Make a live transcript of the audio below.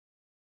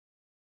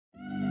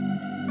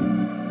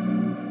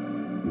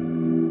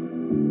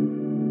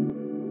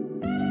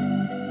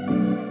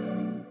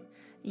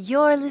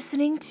You're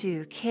listening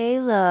to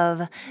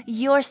K-Love,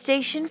 your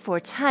station for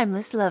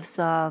timeless love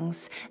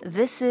songs.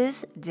 This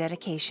is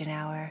Dedication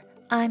Hour.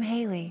 I'm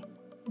Haley.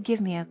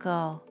 Give me a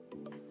call.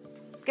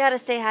 Gotta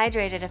stay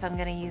hydrated if I'm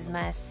gonna use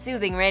my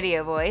soothing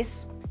radio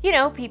voice. You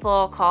know,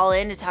 people call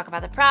in to talk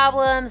about the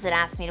problems and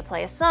ask me to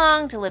play a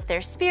song to lift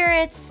their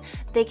spirits.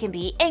 They can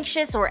be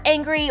anxious or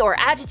angry or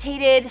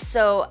agitated,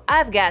 so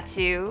I've got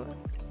to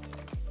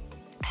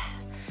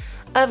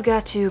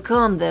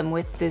calm them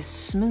with this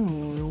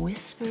smooth,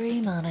 whispery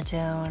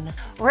monotone.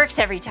 Works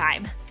every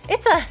time.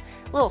 It's a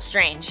little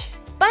strange,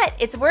 but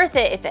it's worth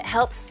it if it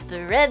helps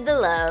spread the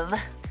love.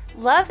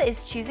 Love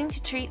is choosing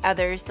to treat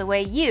others the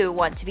way you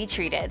want to be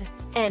treated.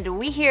 And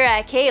we here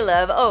at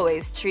K-Love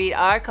always treat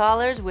our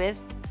callers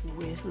with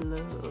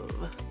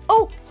love.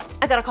 Oh,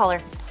 I got a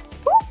caller.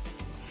 Woo.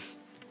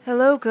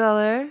 Hello,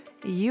 caller.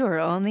 You are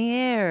on the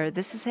air.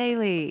 This is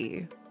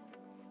Haley.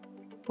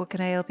 What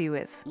can I help you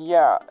with?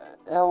 Yeah,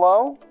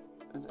 hello?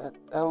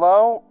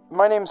 Hello?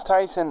 My name's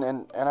Tyson,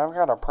 and I've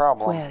got a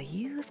problem. Well,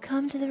 you've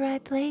come to the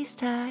right place,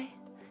 Ty.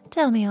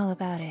 Tell me all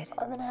about it.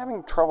 I've been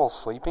having trouble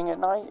sleeping at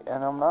night,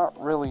 and I'm not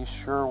really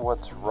sure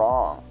what's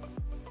wrong.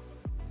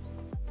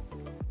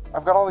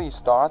 I've got all these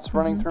thoughts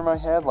running through my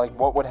head, like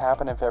what would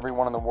happen if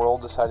everyone in the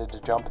world decided to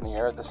jump in the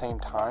air at the same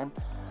time?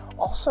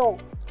 Also,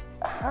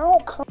 how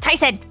come...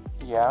 Tyson!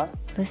 Yeah?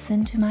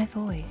 Listen to my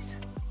voice.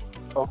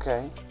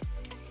 Okay.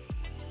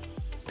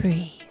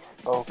 Breathe.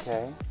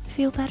 Okay.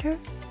 Feel better?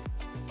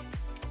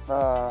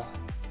 A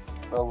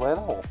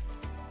little.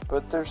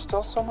 But there's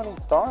still so many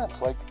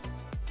thoughts, like,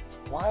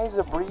 why is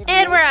abbreviation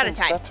And we're out of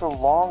time. such a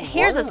long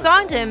Here's word? a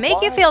song to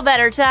make you feel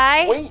better,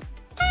 Ty. Wait,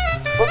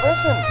 but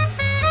listen.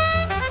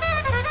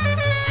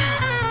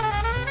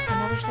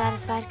 Another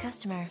satisfied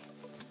customer.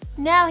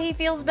 Now he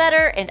feels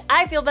better, and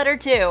I feel better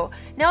too,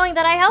 knowing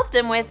that I helped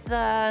him with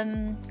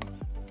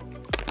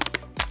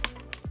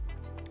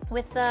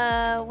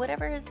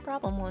whatever his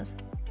problem was.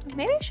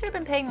 Maybe I should have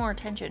been paying more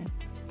attention.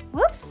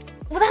 Whoops.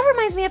 Well, that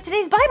reminds me of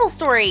today's Bible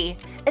story.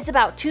 It's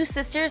about two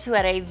sisters who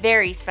had a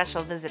very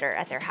special visitor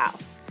at their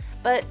house,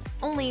 but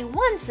only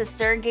one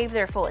sister gave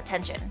their full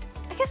attention.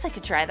 I guess I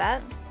could try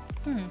that.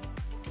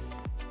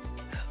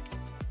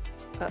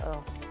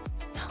 Uh-oh.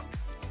 No.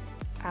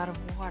 Out of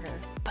water.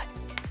 But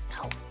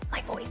no,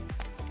 my voice.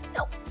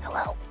 No,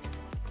 hello.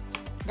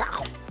 No,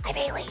 I'm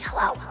Haley.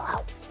 Hello.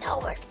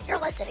 No, you're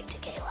listening to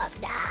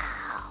K-Love now.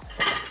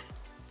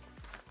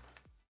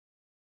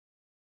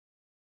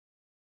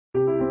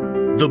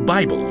 The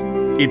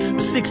Bible. It's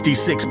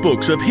 66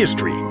 books of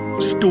history,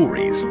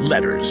 stories,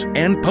 letters,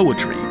 and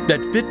poetry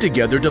that fit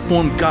together to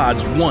form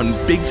God's one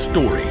big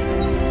story.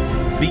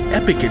 The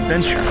epic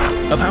adventure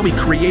of how He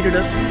created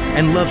us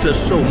and loves us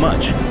so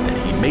much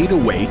that He made a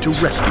way to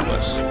rescue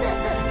us.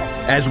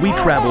 As we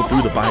travel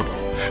through the Bible,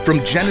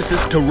 from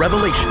Genesis to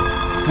Revelation,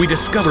 we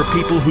discover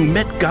people who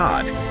met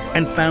God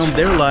and found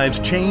their lives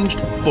changed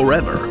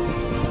forever.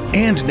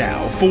 And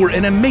now for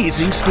an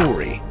amazing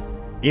story,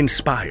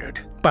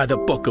 inspired by the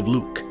book of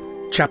Luke,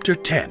 chapter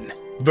 10,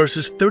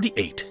 verses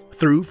 38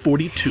 through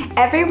 42.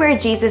 Everywhere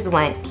Jesus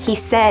went, He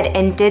said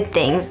and did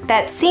things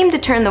that seemed to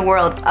turn the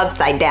world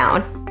upside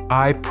down.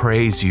 I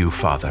praise you,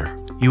 Father.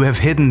 You have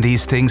hidden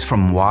these things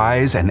from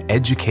wise and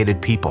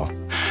educated people,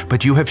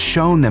 but you have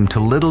shown them to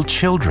little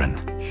children.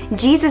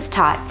 Jesus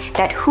taught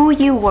that who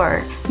you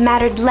were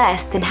mattered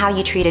less than how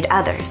you treated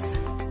others.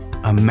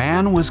 A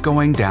man was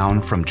going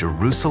down from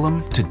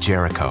Jerusalem to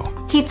Jericho.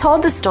 He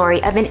told the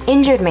story of an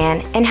injured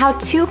man and how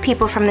two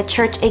people from the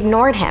church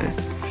ignored him.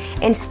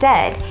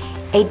 Instead,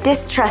 a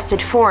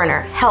distrusted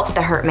foreigner helped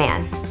the hurt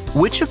man.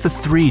 Which of the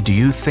three do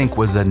you think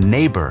was a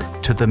neighbor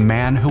to the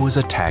man who was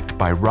attacked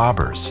by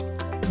robbers?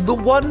 The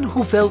one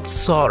who felt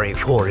sorry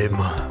for him.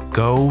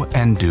 Go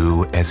and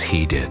do as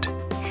he did.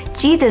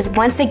 Jesus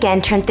once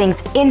again turned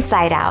things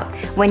inside out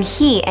when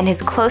He and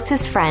His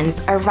closest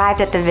friends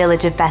arrived at the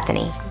village of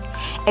Bethany.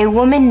 A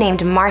woman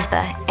named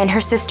Martha and her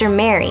sister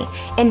Mary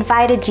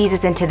invited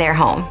Jesus into their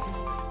home.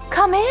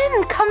 Come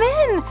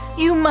in.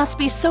 You must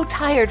be so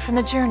tired from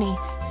the journey.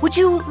 Would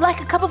you like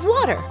a cup of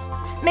water?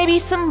 Maybe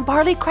some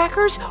barley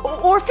crackers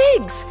or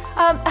figs?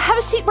 Have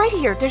a seat right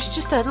here. There's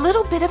just a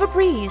little bit of a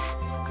breeze.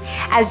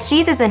 As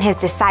Jesus and His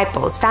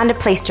disciples found a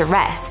place to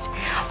rest,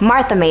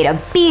 Martha made a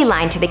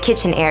beeline to the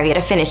kitchen area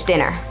to finish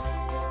dinner.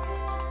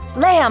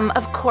 Lamb,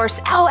 of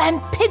course. Oh,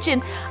 and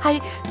pigeon. I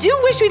do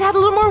wish we'd had a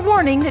little more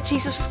warning that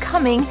Jesus was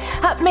coming.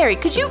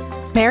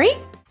 Mary?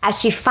 As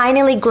she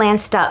finally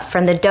glanced up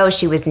from the dough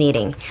she was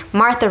kneading,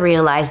 Martha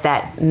realized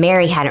that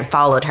Mary hadn't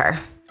followed her.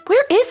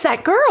 Where is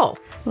that girl?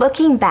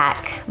 Looking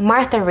back,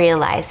 Martha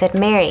realized that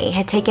Mary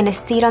had taken a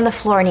seat on the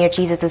floor near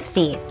Jesus'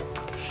 feet.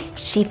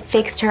 She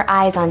fixed her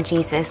eyes on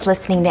Jesus,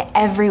 listening to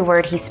every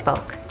word He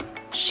spoke.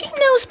 She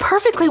knows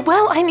perfectly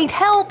well I need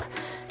help.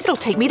 It'll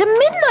take me to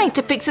midnight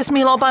to fix this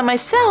meal all by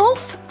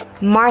myself.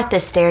 Martha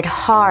stared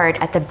hard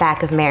at the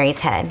back of Mary's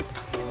head,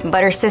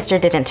 but her sister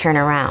didn't turn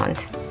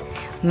around.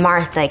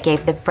 Martha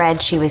gave the bread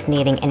she was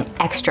kneading an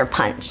extra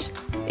punch.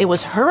 It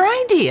was her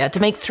idea to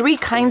make 3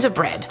 kinds of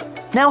bread.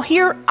 Now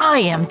here I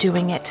am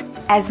doing it.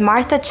 As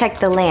Martha checked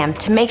the lamb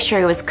to make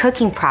sure it was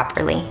cooking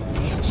properly,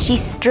 she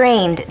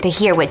strained to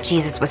hear what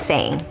Jesus was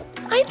saying.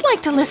 I'd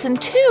like to listen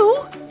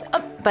too,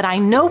 but I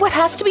know what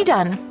has to be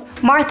done.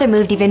 Martha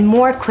moved even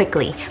more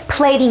quickly,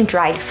 plating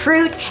dried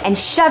fruit and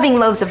shoving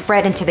loaves of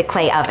bread into the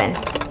clay oven.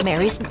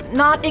 Mary's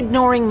not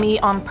ignoring me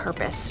on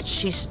purpose.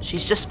 She's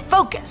just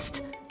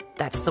focused.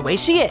 That's the way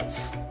she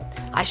is.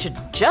 I should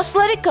just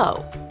let it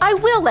go. I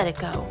will let it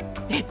go.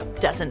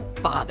 It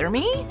doesn't bother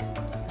me.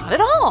 Not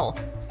at all.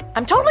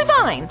 I'm totally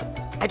fine.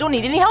 I don't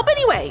need any help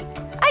anyway.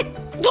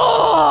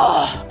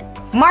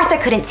 Martha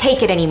couldn't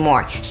take it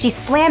anymore. She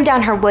slammed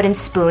down her wooden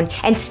spoon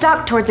and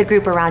stalked towards the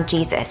group around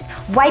Jesus,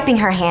 wiping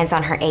her hands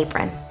on her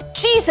apron.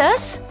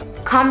 Jesus!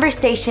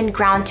 Conversation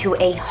ground to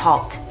a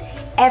halt.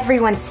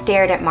 Everyone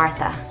stared at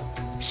Martha.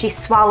 She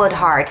swallowed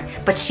hard,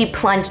 but she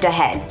plunged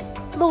ahead.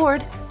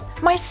 Lord,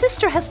 my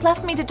sister has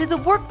left me to do the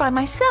work by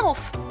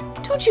myself.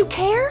 Don't you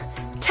care?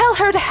 Tell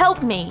her to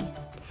help me.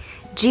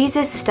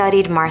 Jesus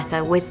studied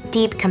Martha with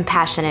deep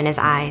compassion in his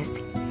eyes.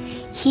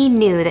 He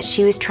knew that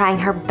she was trying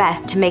her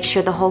best to make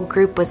sure the whole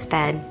group was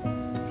fed,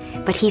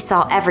 but he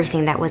saw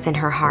everything that was in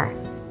her heart.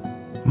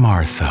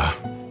 Martha,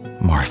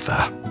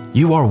 Martha,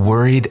 you are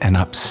worried and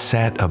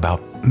upset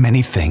about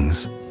many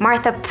things.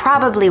 Martha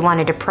probably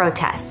wanted to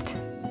protest.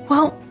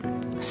 Well,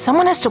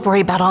 someone has to worry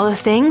about all the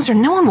things or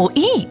no one will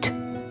eat.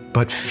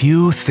 But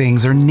few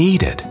things are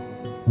needed.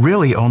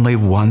 Really, only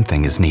one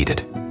thing is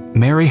needed.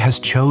 Mary has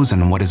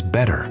chosen what is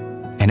better,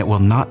 and it will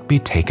not be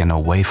taken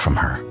away from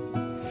her.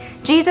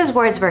 Jesus'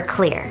 words were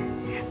clear.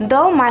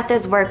 Though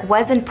Martha's work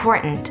was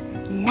important,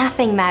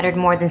 nothing mattered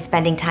more than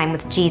spending time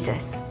with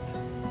Jesus.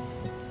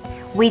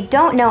 We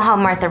don't know how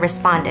Martha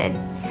responded,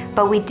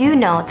 but we do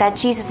know that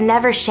Jesus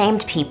never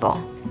shamed people.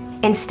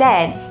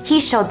 Instead, he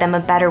showed them a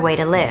better way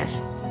to live.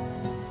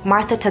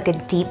 Martha took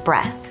a deep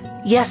breath.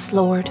 Yes,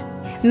 Lord.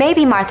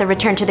 Maybe Martha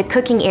returned to the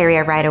cooking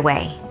area right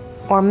away.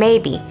 Or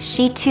maybe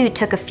she too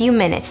took a few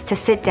minutes to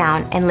sit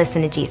down and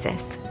listen to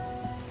Jesus.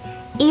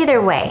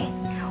 Either way,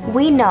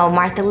 we know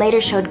Martha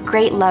later showed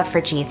great love for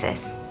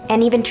Jesus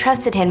and even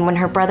trusted him when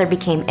her brother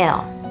became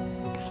ill.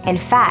 In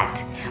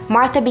fact,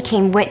 Martha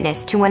became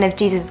witness to one of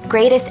Jesus'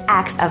 greatest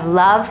acts of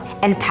love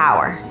and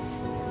power.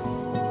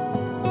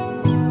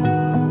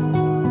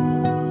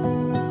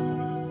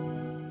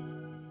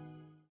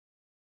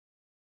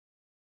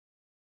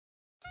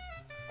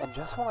 And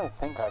just when I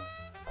think I've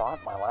thought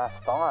my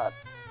last thought,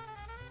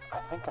 I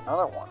think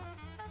another one.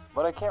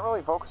 But I can't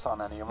really focus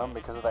on any of them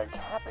because of that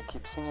cat that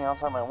keeps singing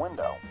outside my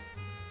window.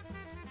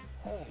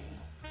 Hey,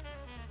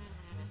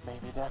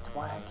 maybe that's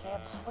why I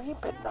can't sleep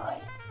at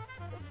night.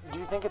 Do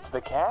you think it's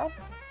the cat?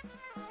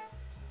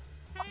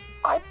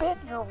 I bet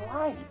you're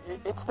right.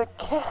 It's the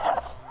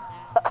cat.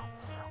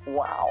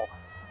 Wow.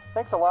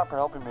 Thanks a lot for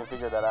helping me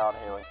figure that out,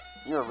 Haley.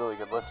 You're a really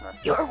good listener.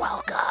 You're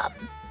welcome.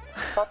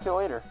 Talk to you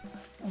later.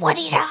 What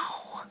do you know?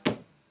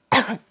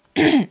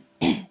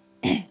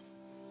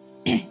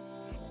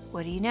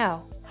 What do you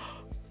know?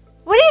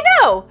 What do you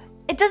know?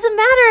 It doesn't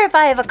matter if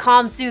I have a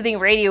calm, soothing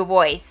radio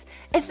voice.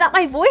 It's not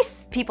my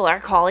voice people are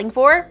calling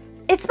for.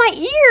 It's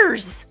my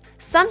ears.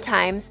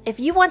 Sometimes, if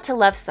you want to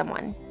love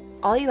someone,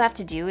 all you have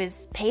to do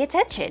is pay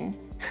attention.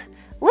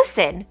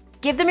 Listen.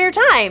 Give them your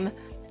time.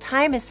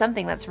 Time is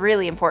something that's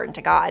really important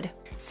to God.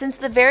 Since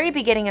the very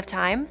beginning of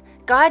time,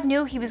 God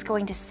knew he was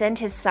going to send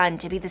his son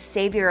to be the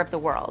savior of the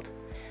world.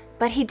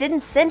 But he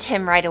didn't send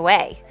him right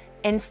away.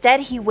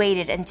 Instead, he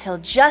waited until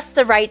just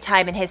the right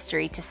time in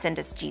history to send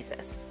us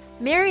Jesus.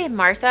 Mary and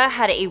Martha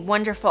had a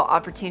wonderful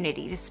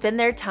opportunity to spend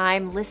their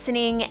time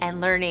listening and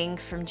learning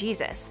from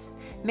Jesus.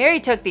 Mary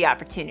took the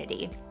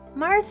opportunity.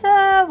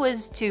 Martha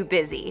was too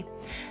busy.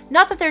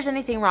 Not that there's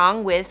anything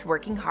wrong with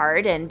working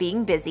hard and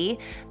being busy,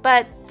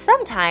 but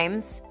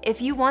sometimes,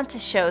 if you want to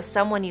show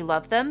someone you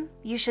love them,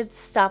 you should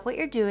stop what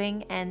you're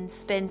doing and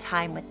spend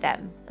time with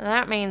them.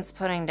 That means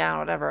putting down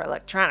whatever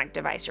electronic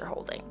device you're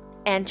holding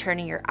and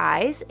turning your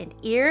eyes and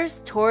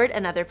ears toward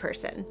another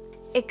person.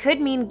 It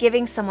could mean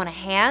giving someone a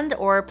hand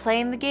or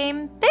playing the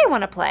game they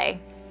want to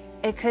play.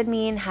 It could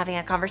mean having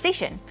a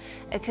conversation.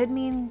 It could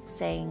mean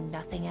saying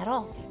nothing at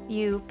all.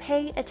 You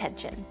pay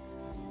attention.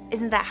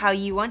 Isn't that how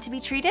you want to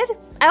be treated?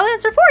 I'll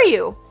answer for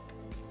you.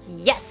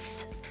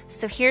 Yes.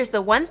 So here's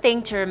the one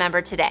thing to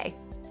remember today.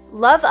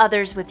 Love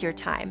others with your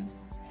time.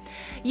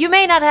 You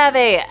may not have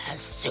a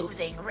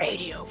soothing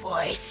radio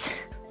voice.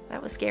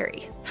 That was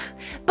scary.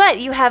 But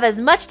you have as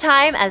much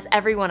time as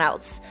everyone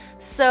else.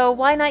 So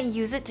why not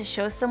use it to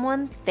show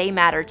someone they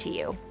matter to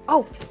you?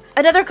 Oh,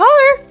 another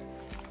caller.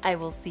 I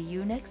will see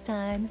you next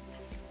time.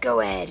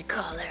 Go ahead,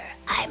 caller.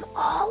 I'm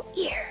all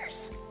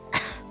ears.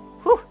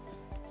 Whew.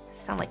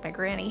 Sound like my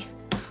granny.